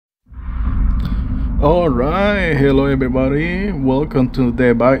Alright, hello everybody, welcome to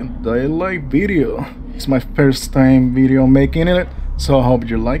the by Daylight video. It's my first time video making it, so I hope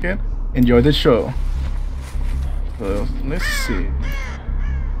you like it. Enjoy the show. So let's see.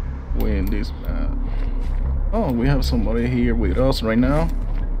 Win this map. Oh, we have somebody here with us right now.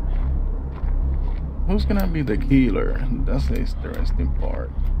 Who's gonna be the killer? That's the interesting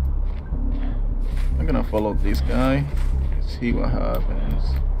part. I'm gonna follow this guy, see what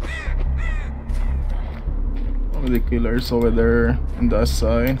happens. The killer's over there on that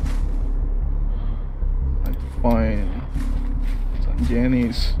side. I find some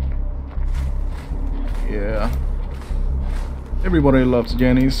Jennies. Yeah, everybody loves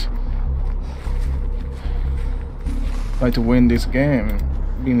Jennies. Try to win this game.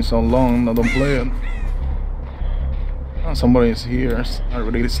 Been so long I don't play it. Oh, somebody is here. I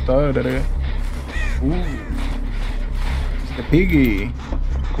already started it. Ooh, it's the piggy.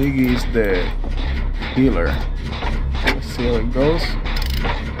 Piggy is the killer. See how it goes. Ooh.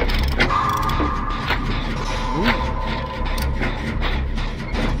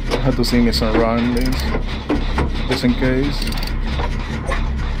 I have to sing it some surroundings just in case.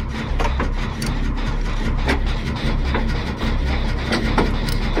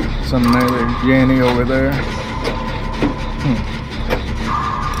 Some another Jenny over there.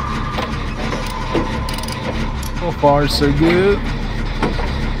 So far so good.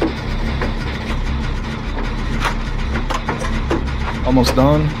 Almost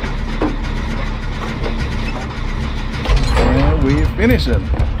done. And we finish it.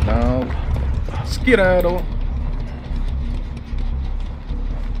 Now, skedaddle.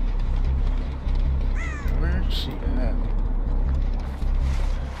 Where's she at?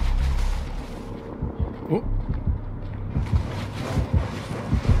 Oh.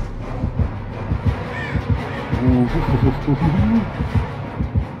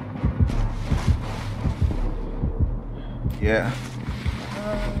 Yeah.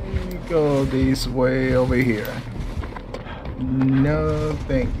 Go this way over here. No,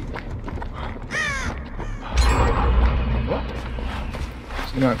 thank you. What?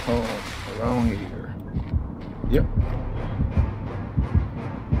 She's not home around here. Yep.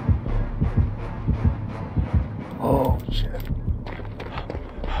 Oh shit.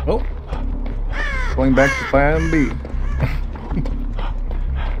 Oh, going back to plan B.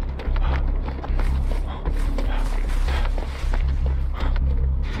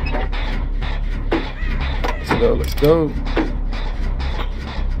 Let's go.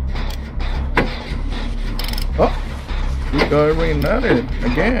 Oh, we got reunited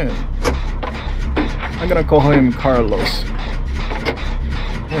again. I'm gonna call him Carlos.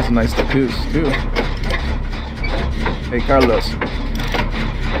 That's nice to kiss too. Hey Carlos,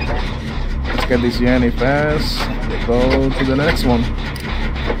 let's get this Yanni fast. Let's go to the next one.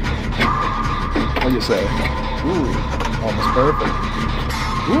 What do you say? Ooh, almost perfect.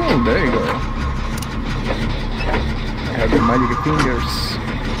 Ooh, there you go. I have the magic fingers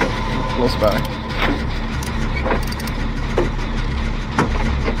close by.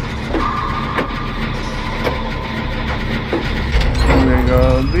 There we go.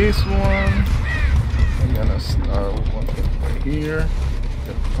 This one. I'm gonna start one right here.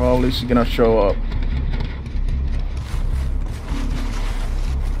 Probably she's gonna show up.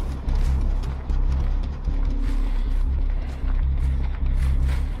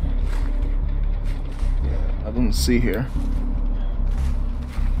 I don't see here.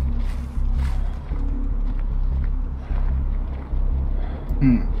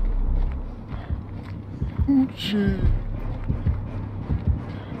 Oh shit.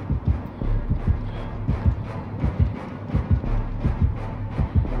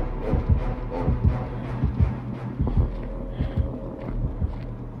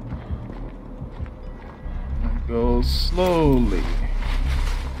 Go slowly.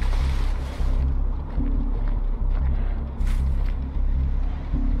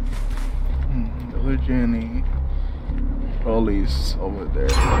 Jenny. Ollie's over there.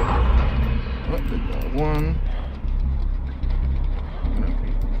 Oh, they got one. I'm gonna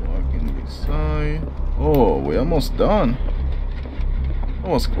be walking this side. Oh, we're almost done. That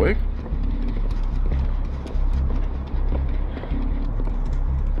was quick.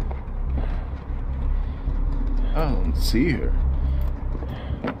 I don't see her.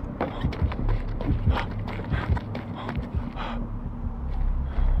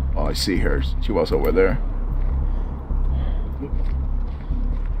 Oh, I see her. She was over there.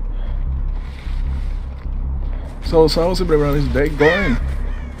 So how's everybody's day going?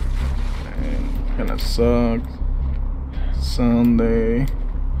 And kinda sucks. Sunday.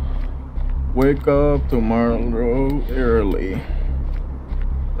 Wake up tomorrow early.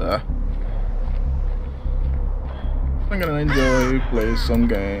 I'm gonna enjoy play some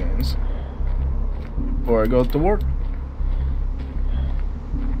games before I go to work.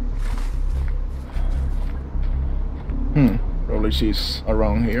 Probably she's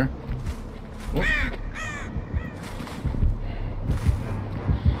around here. Oh.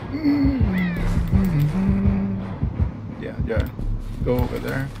 Yeah, go over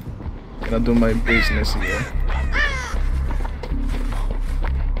there. Gonna do my business here.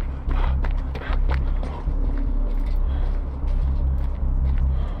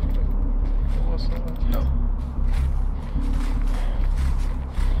 No.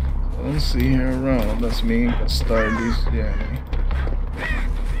 I don't see her around. That's me. Let's start this journey.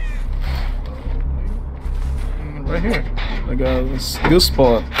 Right here. I got this good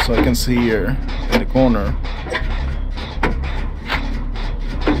spot so I can see her in the corner.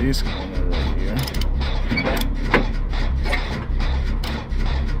 This corner right here.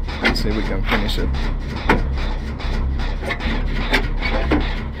 Let's see if we can finish it.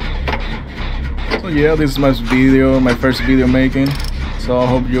 So yeah, this is my video, my first video making. So I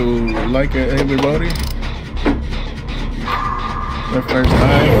hope you like it, everybody. My first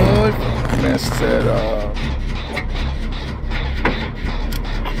time. Oh, I messed it up.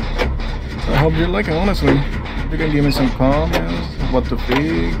 So I hope you like it, honestly. You can give me some comments, what to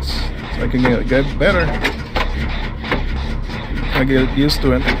fix, so I can get better. I get used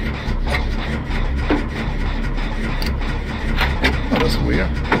to it. Oh, that's weird.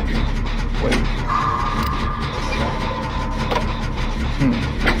 Wait.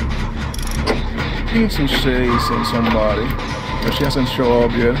 I think she's chasing somebody, but she hasn't shown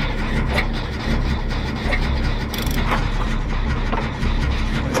up yet.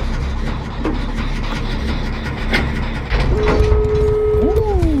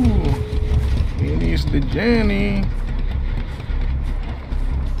 The Jenny.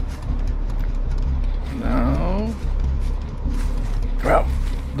 Now, crap!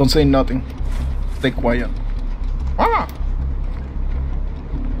 Don't say nothing. Stay quiet. Ah!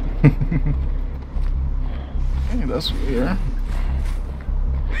 Hey, that's weird.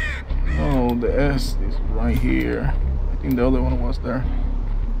 Oh, the S is right here. I think the other one was there.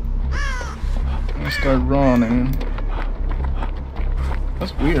 Let's start running.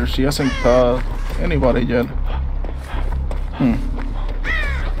 That's weird. She hasn't caught anybody yet. I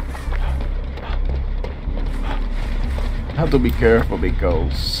have to be careful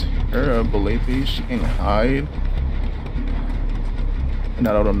because her ability, she can hide, and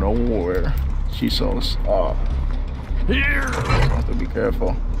out of nowhere she saws up. Here, I have to be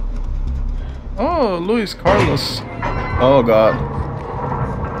careful. Oh, Luis Carlos. Oh God.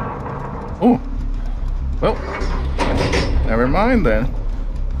 Oh, well, never mind then.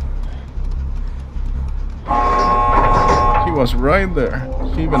 She was right there.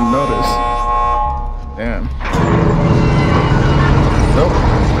 She even noticed. Damn. Nope.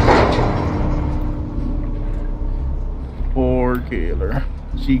 Poor killer.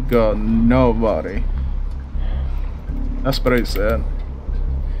 She got nobody. That's pretty sad.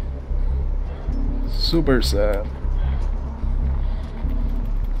 Super sad.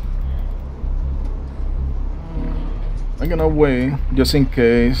 I'm gonna wait just in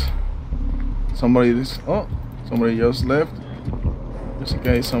case somebody just left. Just in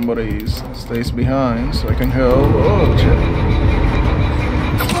case somebody stays behind, so I can help. Oh shit!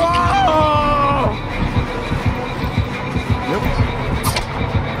 Oh! Yep.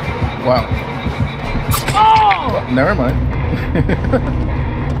 Wow. Oh! Well, never mind.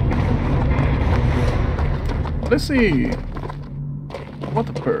 Let's see. What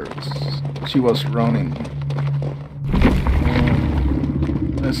the perks? She was running.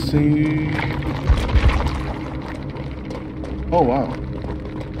 Let's see. Oh wow.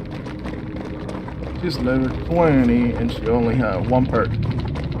 She's level 20 and she only had one perk.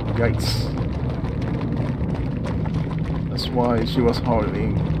 Yikes. That's why she was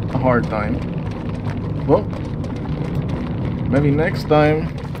having a hard time. Well, maybe next time.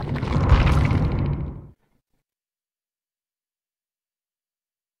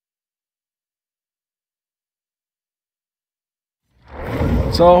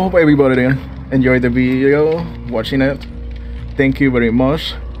 So I hope everybody enjoyed the video, watching it. Thank you very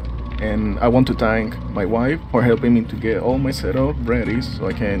much, and I want to thank my wife for helping me to get all my setup ready so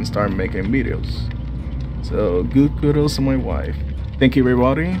I can start making videos. So good kudos to my wife. Thank you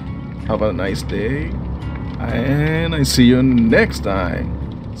everybody, have a nice day, and I see you next time.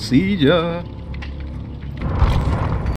 See ya.